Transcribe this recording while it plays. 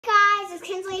is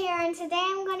Kinsley here, and today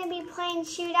I'm going to be playing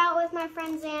Shootout with my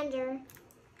friend Xander.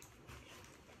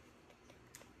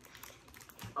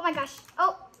 Oh my gosh.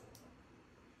 Oh.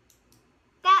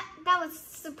 That was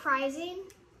surprising.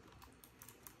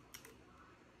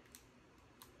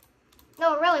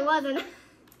 No, it really wasn't.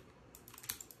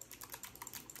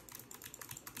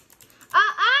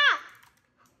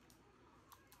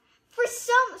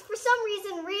 For some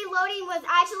reason, reloading was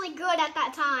actually good at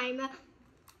that time.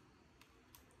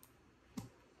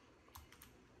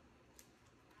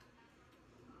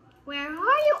 Where are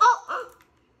you? Oh!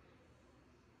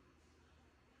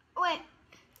 Wait.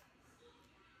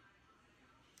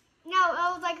 No,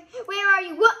 I was like, where are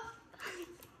you? What?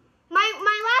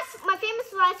 My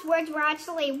famous last words were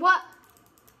actually, what?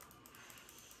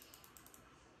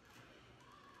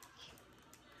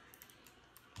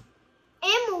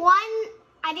 M1,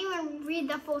 I didn't even read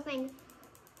the full thing.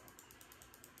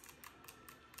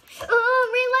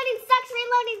 Oh, reloading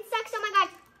sucks, oh my god.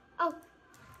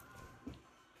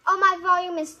 Oh, my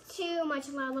volume is too much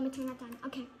loud. Let me turn that down.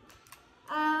 Okay.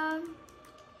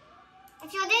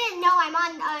 If you didn't know, I'm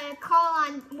on a call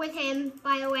with him,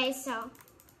 by the way, so.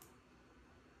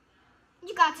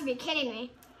 You got to be kidding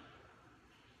me.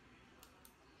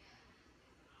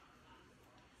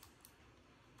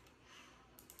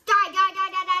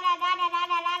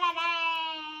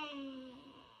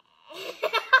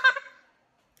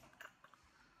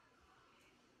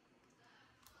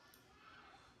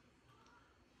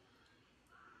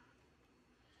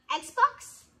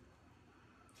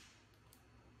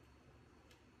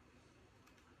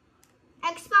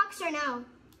 Xbox or no?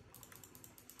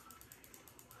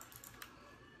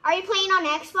 Are you playing on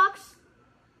Xbox?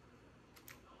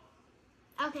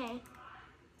 Okay.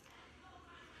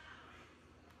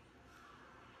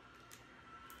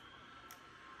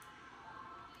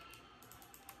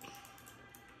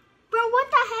 Bro, what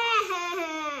the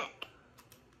heck?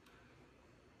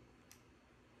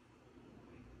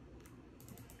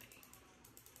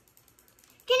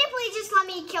 Can you please just let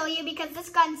me kill you because this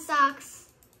gun sucks?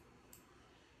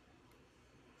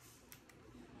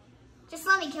 Just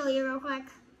let me kill you real quick.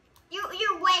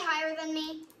 You're way higher than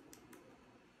me.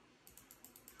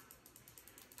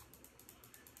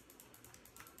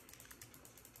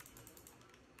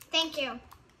 Thank you.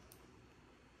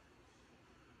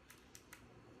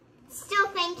 Still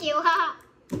thank you, haha.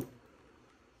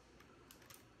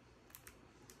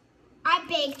 I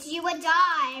baked you a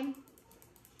dime.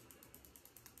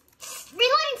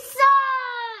 Reloading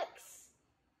sucks!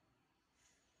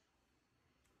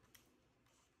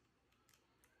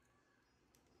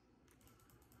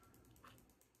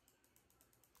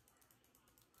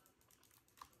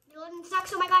 Reloading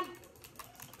sucks, oh my god.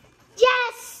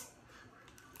 Yes!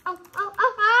 Oh!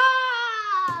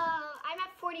 I'm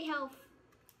at 40 health.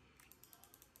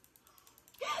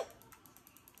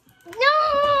 No!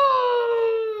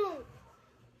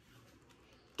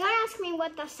 Don't ask me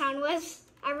what the sound was.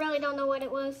 I really don't know what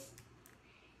it was.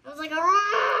 It was like a...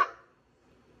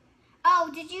 Oh,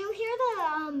 did you hear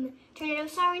the tornado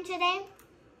siren today?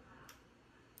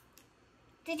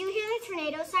 Did you hear the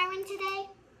tornado siren today?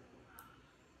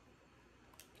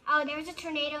 Oh, there was a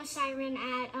tornado siren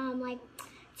at like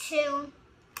 2.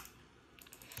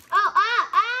 Oh,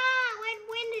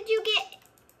 when did you get...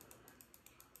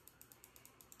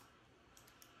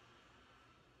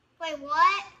 Wait,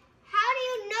 what? How do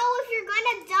you know if you're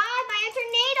gonna die by a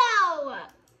tornado?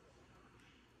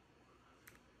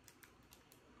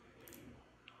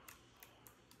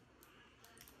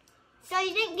 So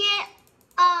you didn't get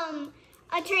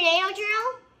a tornado drill?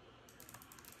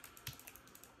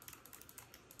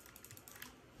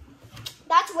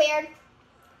 That's weird.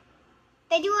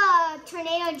 They do a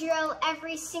tornado drill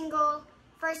every single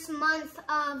first month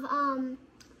of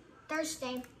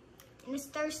Thursday. And it's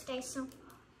Thursday, so.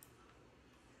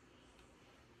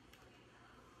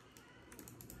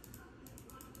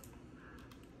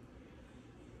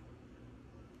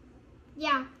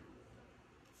 Yeah.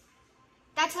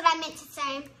 That's what I meant to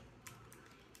say.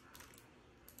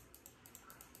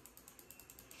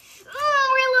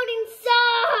 Reloading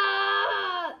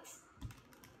sucks!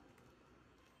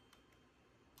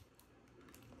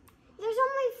 There's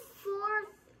only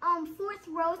fourth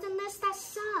rows in this. That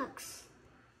sucks.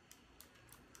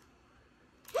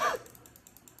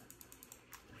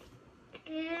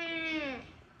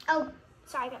 Oh,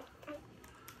 sorry, guys.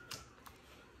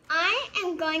 I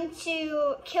am going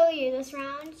to kill you this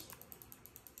round.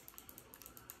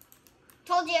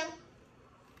 Told you.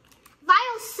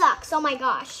 Vial sucks. Oh my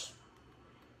gosh.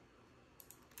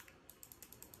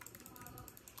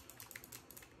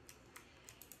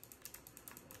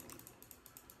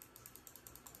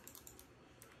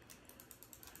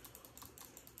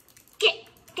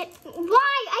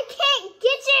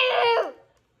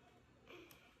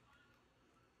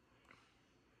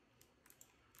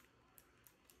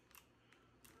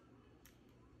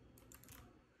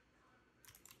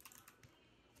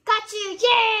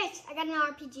 Yes! I got an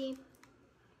RPG.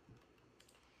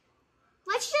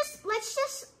 Let's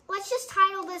just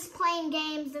title this playing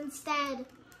games instead.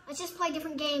 Let's just play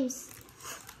different games.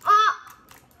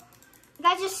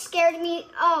 That just scared me.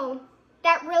 Oh,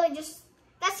 that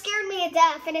scared me to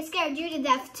death, and it scared you to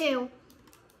death too.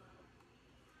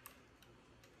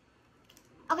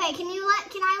 Okay, can you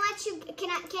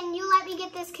let me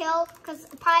get this kill? Cause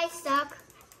pies suck.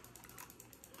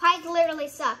 Pies literally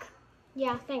suck.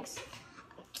 Yeah, thanks.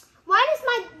 Why does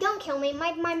don't kill me.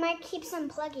 My mic keeps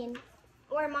unplugging.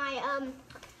 Or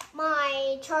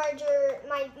my charger,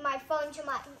 my phone to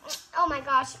oh my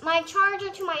gosh, my charger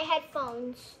to my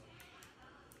headphones.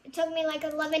 It took me like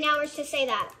 11 hours to say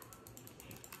that.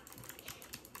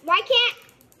 Why can't,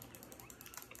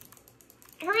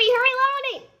 hurry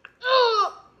loading.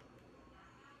 Oh,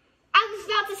 I was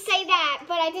about to say that,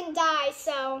 but I didn't die,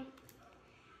 so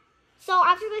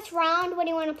after this round, what do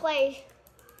you want to play?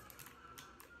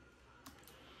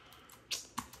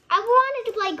 I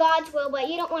wanted to play God's Will, but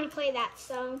you don't want to play that,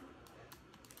 so.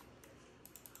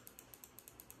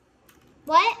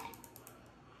 What?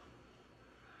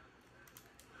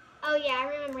 Oh yeah, I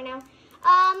remember now.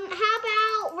 How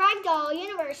about Ragdoll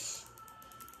Universe?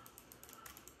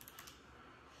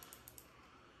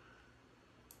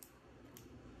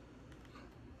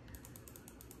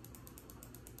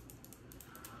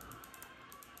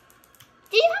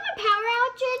 Did you have a power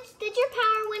outage? Did your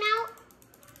power went out?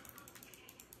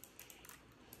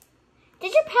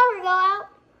 Did your power go out?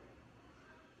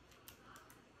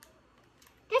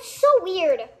 That's so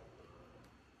weird.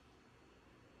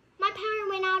 My power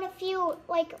went out a few,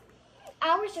 like,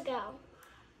 hours ago.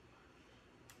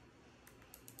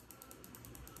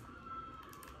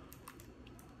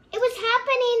 It was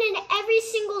happening in every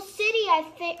single city, I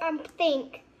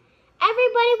think.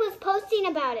 Everybody was posting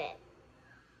about it.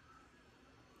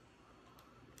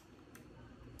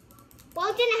 Well,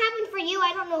 it didn't happen for you.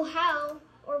 I don't know how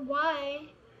or why.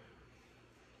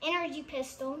 Energy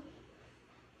Pistol.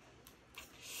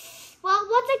 Well,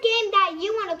 what's a game that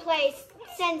you want to play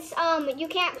since you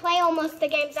can't play almost the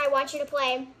games I want you to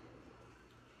play?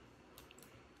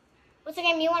 What's a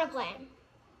game you want to play?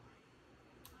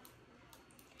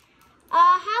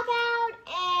 How about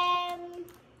a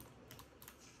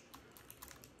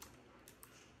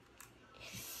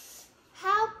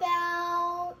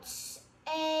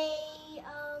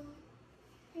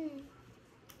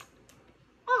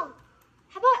Oh,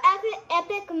 how about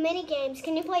Epic Mini Games?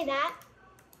 Can you play that?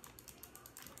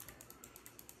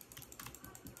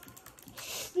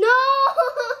 No!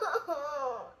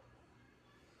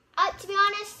 To be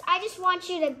honest, I just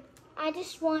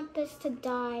want this to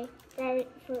die, to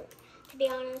be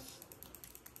honest.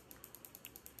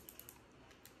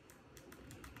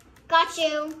 Got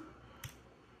you.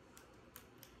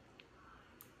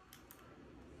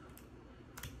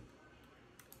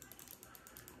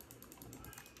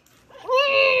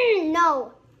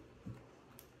 No.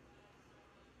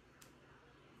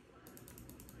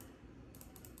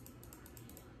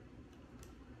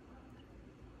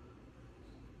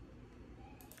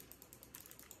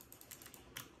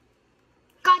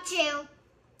 Got you.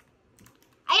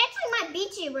 I actually might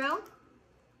beat you, bro.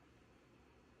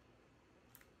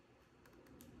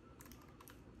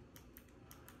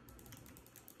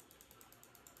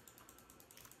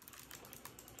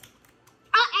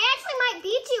 I actually might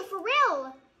beat you, for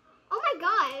real. Oh my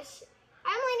gosh. I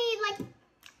only need like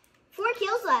 4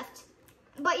 kills left.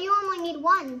 But you only need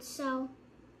 1, so.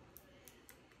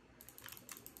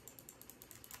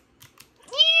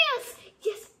 Yes!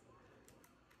 Yes!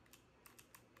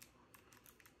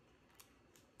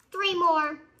 3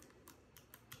 more.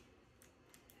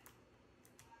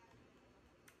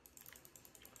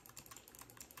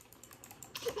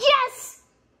 Yes!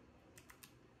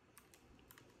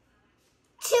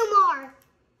 2 more.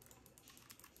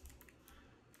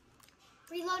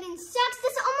 Reloading sucks.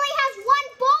 This only has 1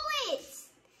 bullet.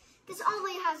 This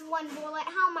only has 1 bullet.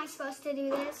 How am I supposed to do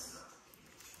this?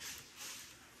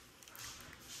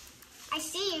 I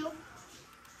see you.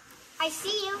 I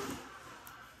see you.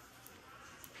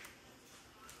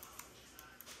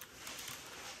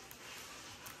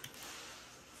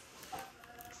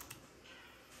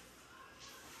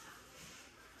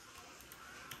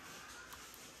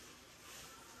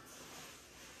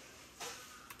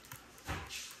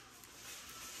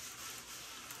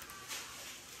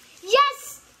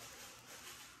 Yes!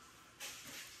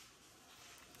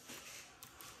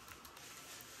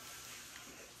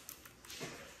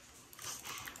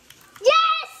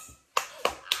 Yes!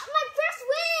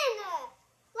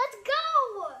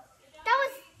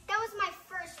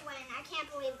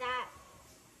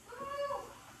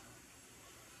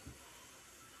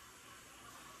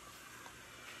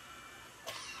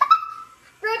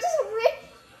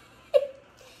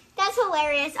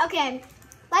 hilarious. Okay,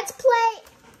 let's play.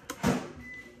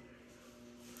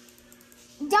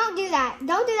 Don't do that.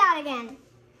 Don't do that again.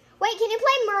 Wait, can you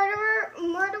play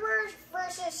Murderers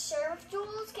versus Sheriff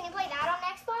Duels? Can you play that on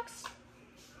Xbox?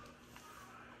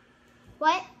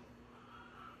 What?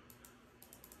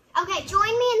 Okay, join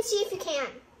me and see if you can.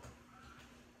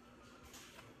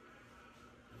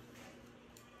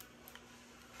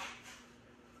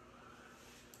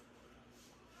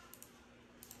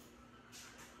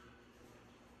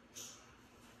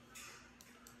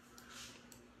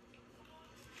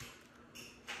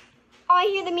 Oh, I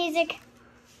hear the music.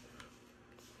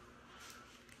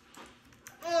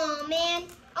 Oh, man.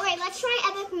 Okay, let's try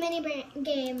epic mini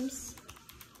games.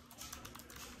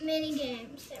 Mini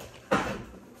games. There we go.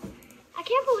 I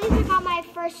can't believe I got my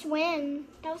first win.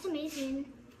 That was amazing.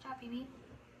 Good job, baby.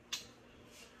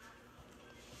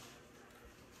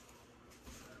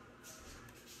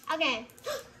 Okay.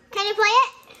 Can you play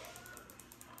it?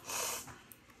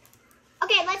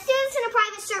 Okay, let's do this in a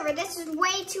private server. This is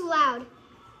way too loud.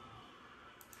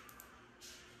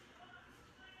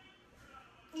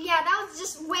 Yeah, that was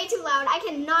just way too loud. I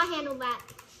cannot handle that.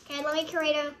 Okay, let me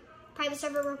create a private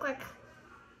server real quick.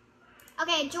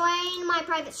 Okay, join my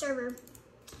private server.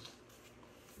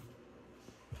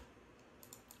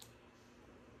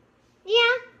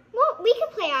 Yeah, well, we can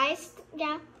play ice.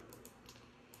 Yeah.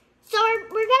 So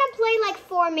we're gonna play like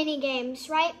 4 mini games,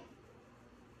 right?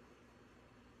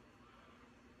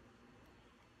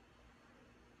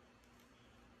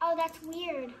 Oh, that's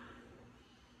weird.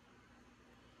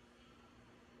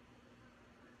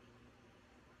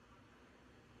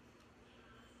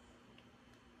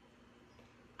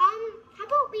 How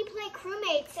about we play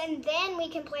crewmates and then we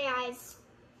can play ice?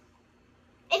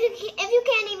 If you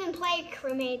can't even play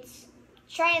crewmates,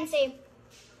 try and see.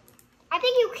 I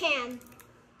think you can.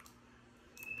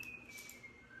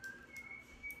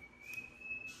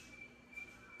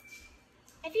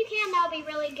 If you can, that'll be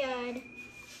really good.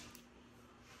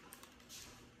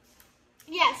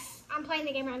 Yes, I'm playing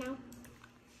the game right now.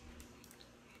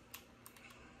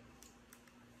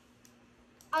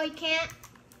 Oh, you can't?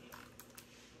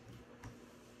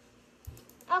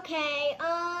 Okay,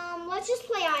 let's just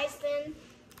play ice then.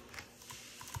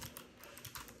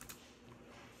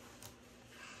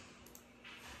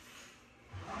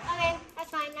 Okay, that's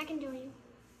fine, I can do it.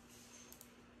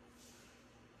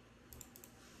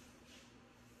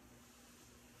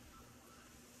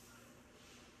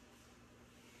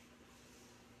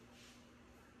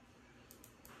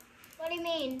 What do you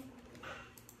mean?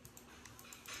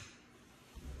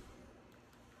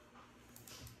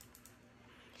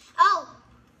 Oh,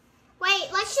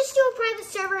 wait, let's just do a private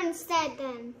server instead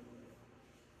then.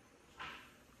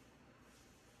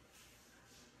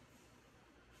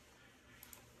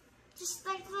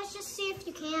 Let's just see if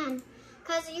you can.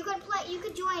 Cause you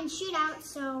could join shootout,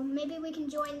 so maybe we can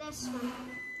join this one.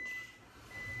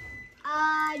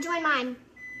 Join mine.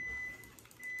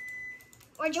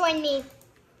 Or join me.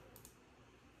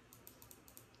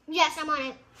 Yes, I'm on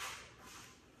it.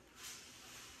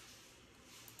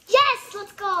 Yes,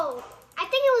 let's go. I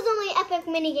think it was only epic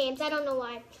mini games. I don't know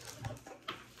why.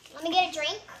 Let me get a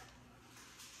drink.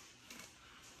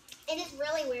 It is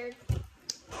really weird.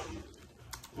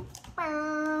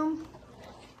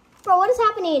 Bro, what is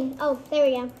happening? Oh, there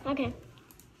we go. Okay.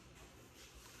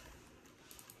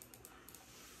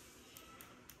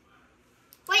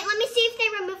 Wait, let me see if they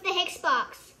removed the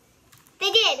hitbox.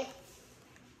 They did.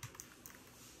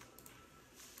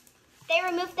 They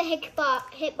removed the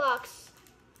hitbox.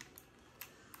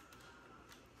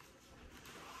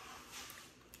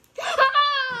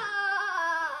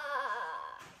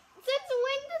 Since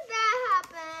when did that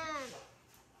happen?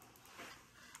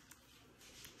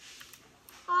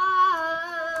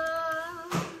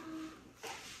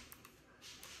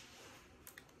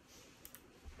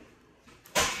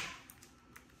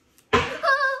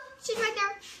 She's right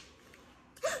there.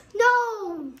 No.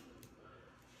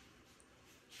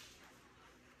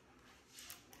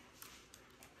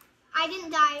 I didn't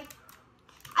die.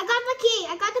 I got the key.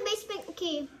 I got the basement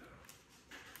key.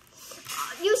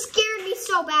 You scared me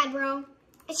so bad, bro.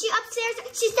 Is she upstairs?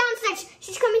 She's downstairs.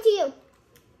 She's coming to you.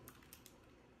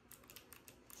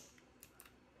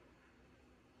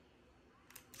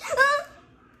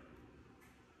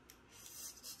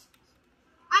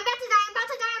 I'm about to die. I'm about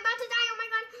to die. I'm about to die. Oh my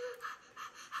god.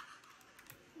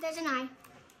 There's an eye.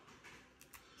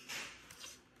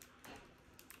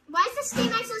 Why is this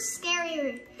game so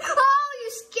scary? Oh, you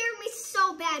scared me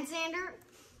so bad, Xander.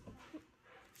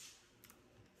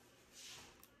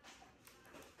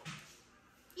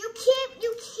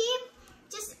 You keep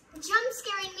just jump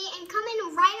scaring me and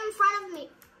coming right in front of me.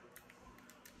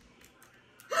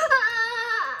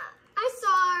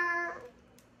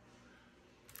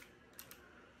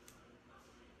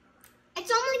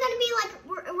 gonna be like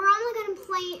we're only gonna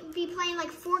be playing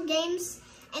like 4 games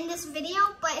in this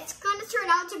video, but it's gonna turn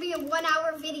out to be a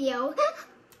 1-hour video.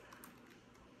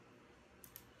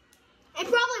 It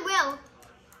probably will.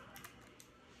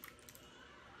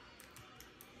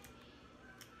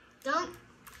 Don't.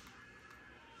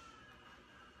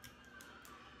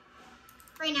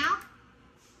 Right now?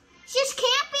 She's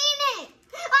camping it!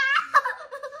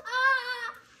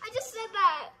 I just said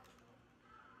that.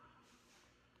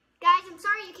 Guys, I'm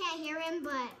sorry you can't hear him,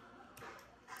 but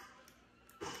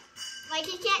like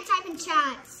he can't type in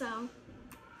chat, so.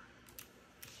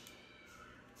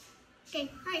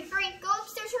 Okay, hurry, go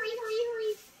upstairs, hurry.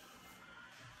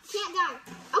 Can't die.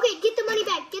 Okay, get the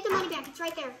money back, it's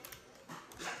right there.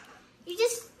 You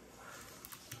just,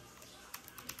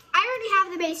 I already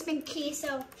have the basement key,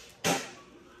 so.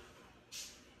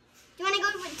 You wanna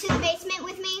go to the basement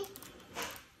with me?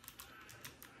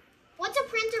 What's a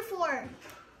printer for?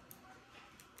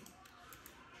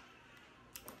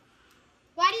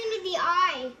 Why do you need the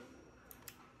eye?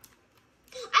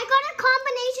 I got a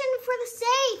combination for the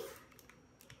safe.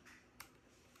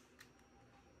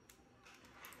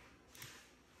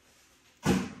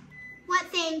 What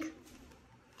thing?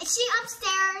 Is she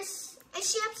upstairs?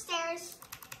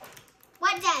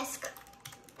 What desk?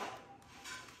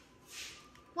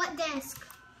 What desk?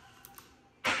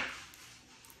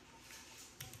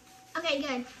 Okay,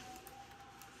 good.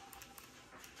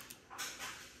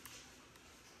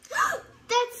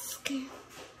 That's scary.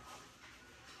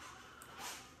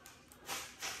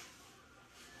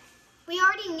 We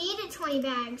already needed 20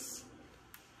 bags.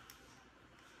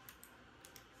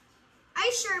 Are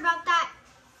you sure about that?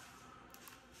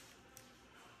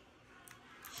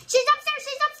 She's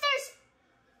upstairs!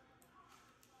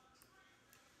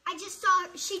 I just saw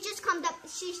her. She just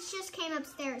came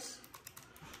upstairs.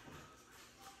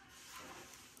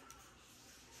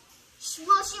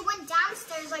 Well, she went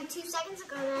downstairs like 2 seconds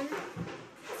ago then.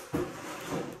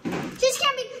 She's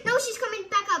camping. No, she's coming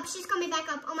back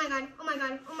up. Oh my god.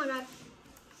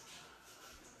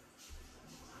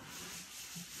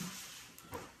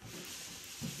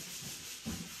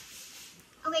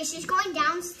 Okay, she's going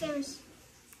downstairs.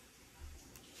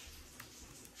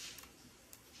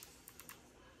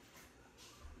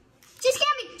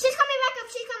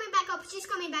 She's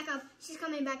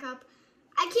coming back up.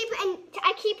 I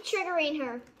keep triggering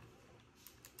her.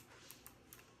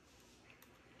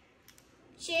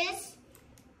 She is?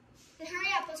 Then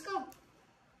hurry up, let's go.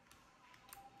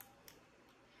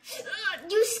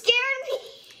 You scared me.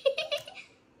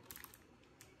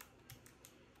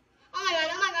 Oh my god.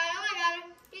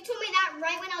 You told me that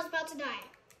right when I was about to die.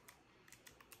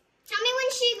 Tell me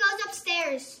when she goes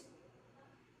upstairs.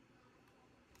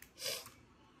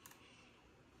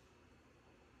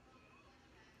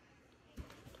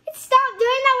 Stop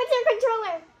doing that with your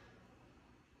controller.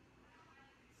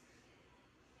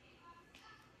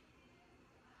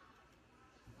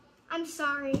 I'm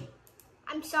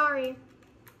sorry.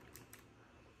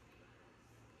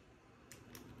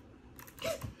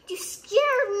 You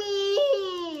scared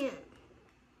me.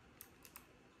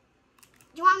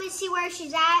 Do you want me to see where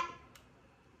she's at?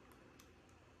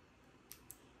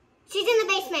 She's in the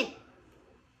basement.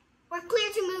 We're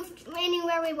clear to move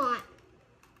anywhere we want.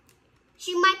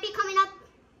 She might be coming up.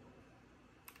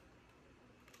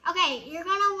 Okay, you're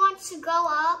gonna want to go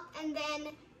up, and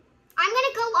then I'm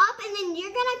gonna go up, and then you're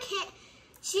gonna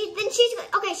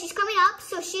she's coming up,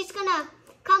 so she's gonna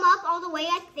come up all the way,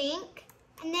 I think,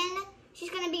 and then she's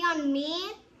gonna be on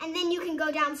me, and then you can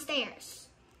go downstairs,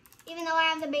 even though I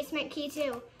have the basement key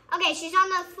too. Okay, she's on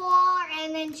the floor,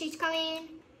 and then she's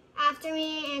coming after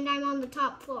me, and I'm on the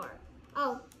top floor.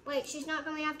 Oh, wait, she's not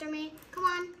coming after me. Come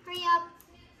on, hurry up.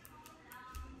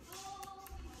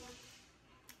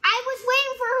 I was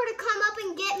waiting for her to come up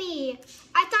and get me.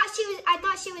 I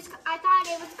thought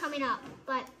it was coming up,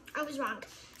 but I was wrong.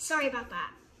 Sorry about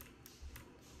that.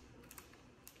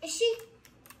 Is she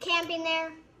camping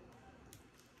there?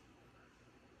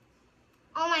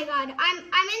 Oh my god. I'm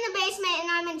in the basement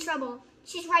and I'm in trouble.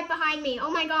 She's right behind me.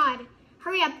 Oh my god.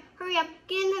 Hurry up.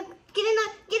 Get in it.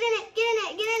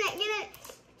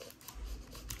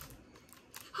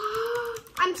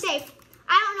 I'm safe.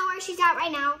 I don't know where she's at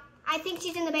right now. I think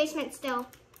she's in the basement still.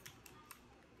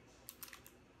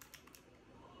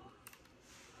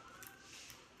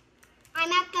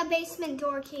 I'm at the basement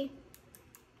door key.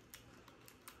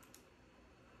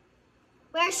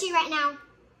 Where is she right now?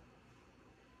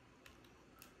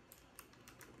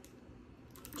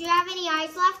 Do you have any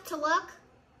eyes left to look?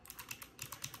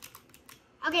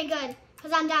 Okay, good,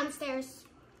 because I'm downstairs.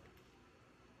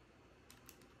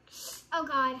 Oh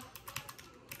God.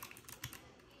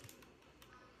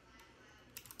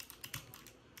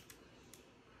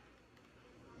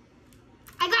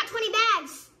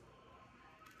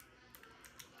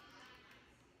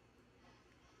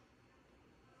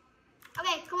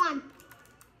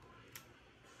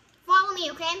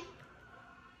 okay?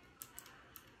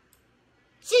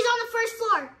 She's on the first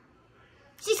floor.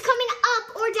 She's coming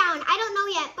up or down. I don't know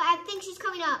yet, but I think she's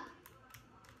coming up.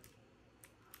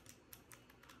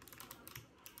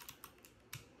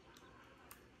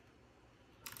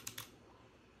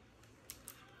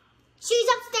 She's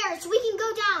upstairs. We can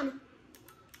go down.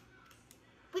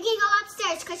 We can go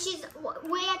upstairs because she's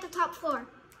way at the top floor.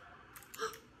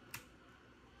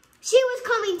 She was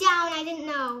coming down. I didn't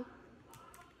know.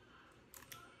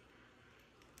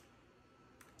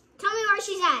 Tell me where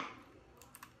she's at.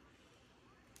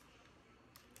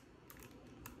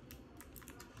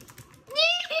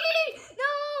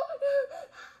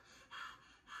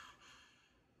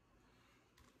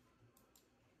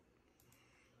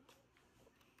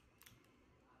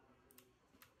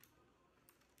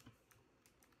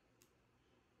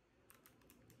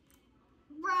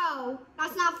 Bro,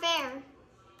 that's not fair.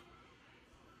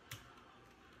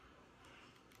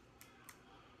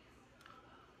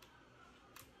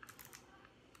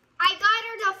 I got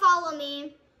her to follow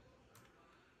me.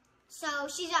 So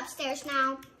she's upstairs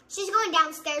now. She's going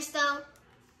downstairs though.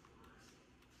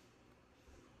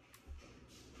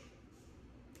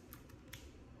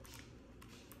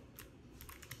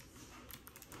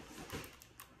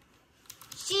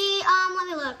 Let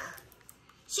me look.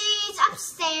 She's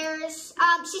upstairs.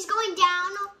 She's going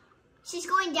down. She's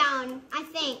going down, I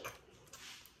think.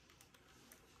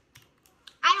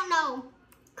 I don't know,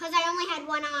 because I only had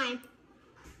one eye.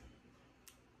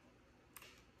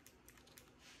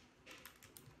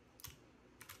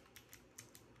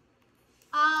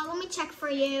 Let me check for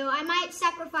you. I might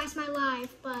sacrifice my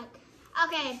life, but...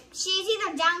 Okay, she's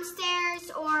either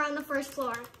downstairs or on the first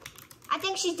floor. I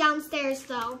think she's downstairs,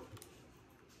 though.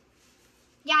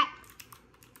 Yeah.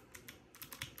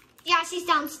 Yeah, she's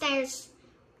downstairs.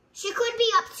 She could be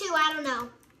up too, I don't know.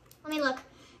 Let me look.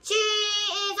 She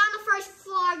is on the first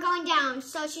floor going down,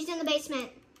 so she's in the basement.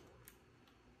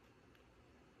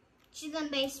 She's in the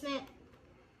basement.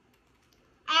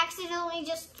 I accidentally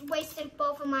just wasted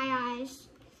both of my eyes.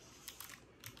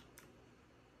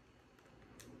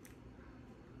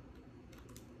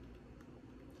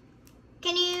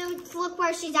 Can you look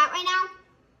where she's at right now?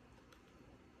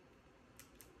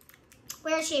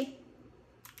 Where is she?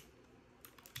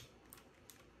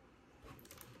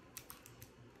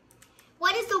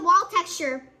 What is the wall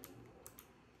texture?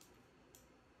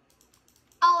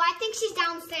 Oh, I think she's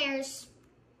downstairs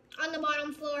on the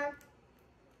bottom floor.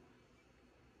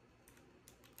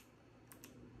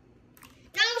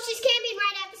 No, she's camping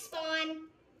right at the spawn.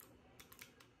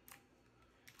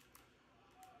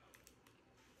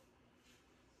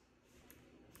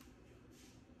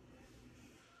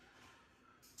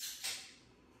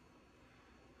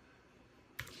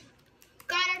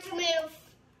 Got her to move.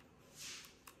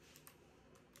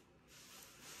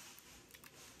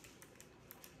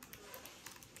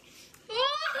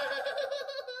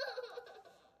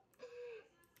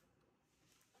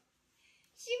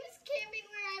 She was camping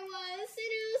where I was,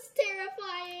 and it was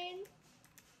terrifying.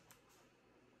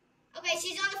 Okay,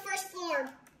 she's on the first floor.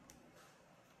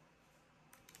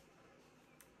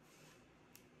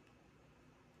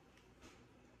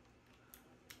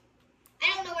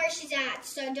 I don't know where she's at,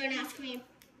 so don't ask me.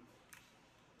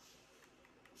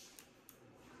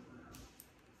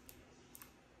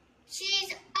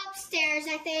 She's upstairs,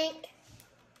 I think.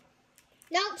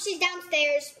 Nope, she's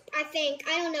downstairs, I think.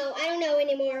 I don't know. I don't know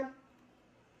anymore.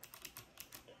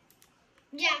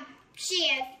 Yeah, she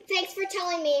is. Thanks for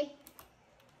telling me.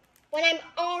 When I'm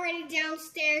already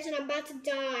downstairs and I'm about to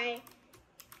die.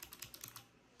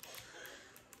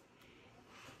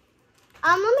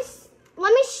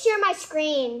 Let me share my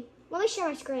screen. Let me share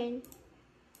my screen.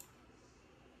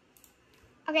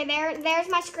 Okay, there's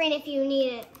my screen if you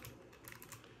need it.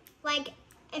 Like,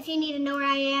 if you need to know where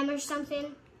I am or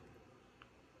something.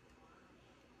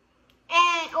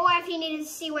 Or if you need to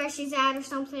see where she's at or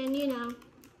something, you know.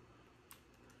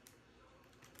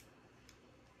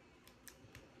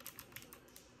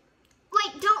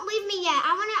 Wait, don't leave me yet.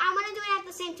 I wanna do it at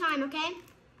the same time, okay?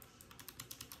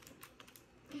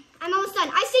 I'm almost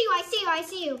done. I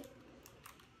see you.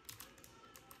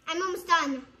 I'm almost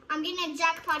done. I'm getting a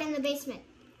jackpot in the basement.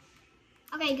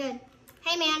 Okay, good.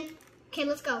 Hey, man. Okay,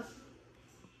 let's go.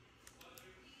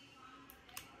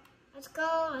 Let's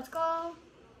go.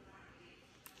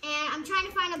 And I'm trying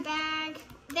to find a bag.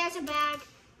 There's a bag.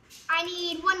 I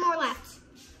need one more left.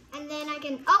 And then I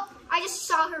can, oh, I just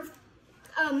saw her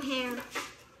hair.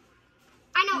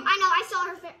 I know, I saw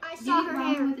her hair. I saw her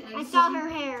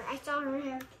hair. I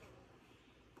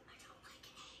don't like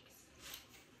eggs.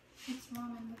 It's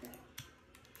ramen with it.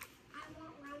 I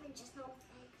want ramen, just no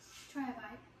eggs. Try a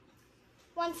bite.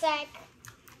 One sec.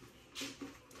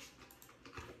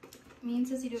 Me and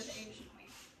Sissy do it the Asian way.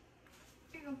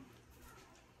 Here you go.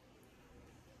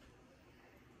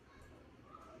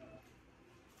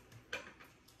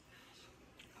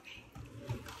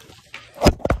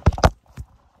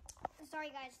 Sorry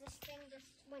guys, this thing just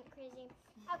went crazy.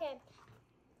 Okay.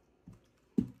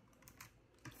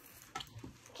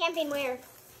 Camping where?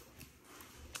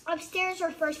 Upstairs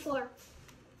or first floor?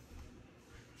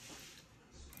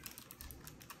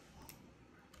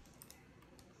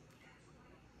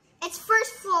 It's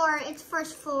first floor. It's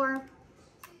first floor.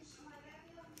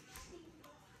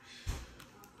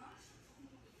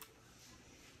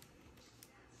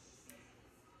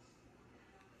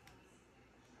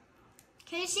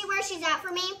 Can you see where she's at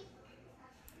for me?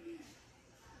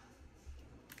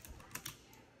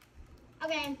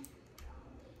 Okay.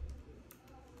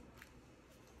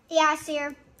 Yeah, I see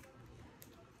her.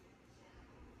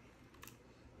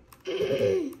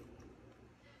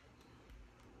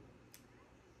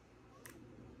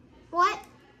 What?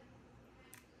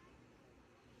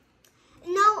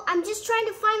 No, I'm just trying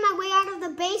to find my way out of the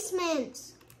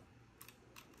basement.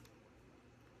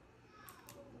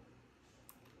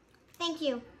 Thank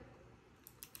you.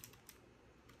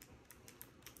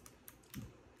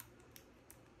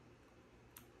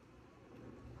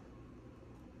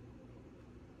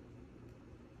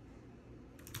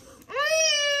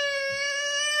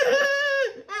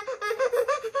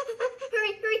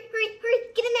 Hurry, hurry, hurry, hurry.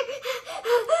 Get in there.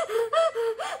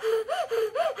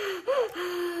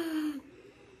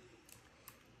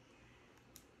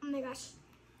 Oh my gosh.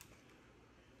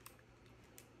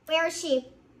 Where is she?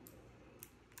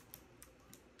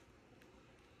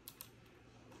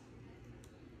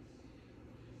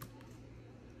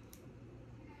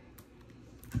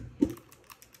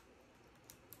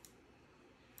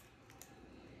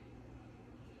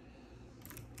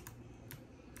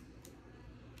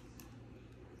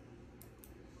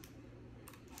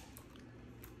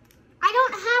 I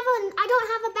don't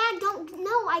have a bag.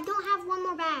 No, I don't have one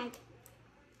more bag.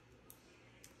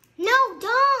 No,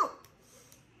 don't.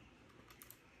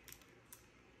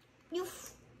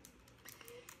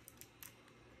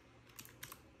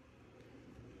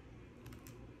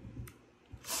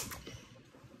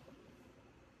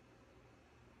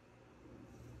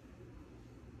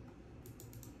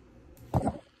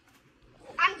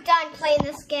 I'm done playing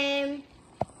this game.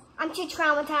 I'm too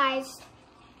traumatized.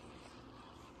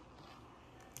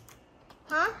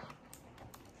 Huh?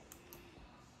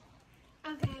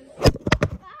 Okay. Okay,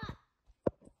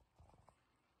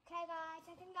 guys.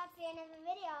 I think that's the end of the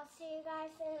video. I'll see you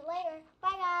guys later.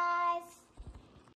 Bye, guys.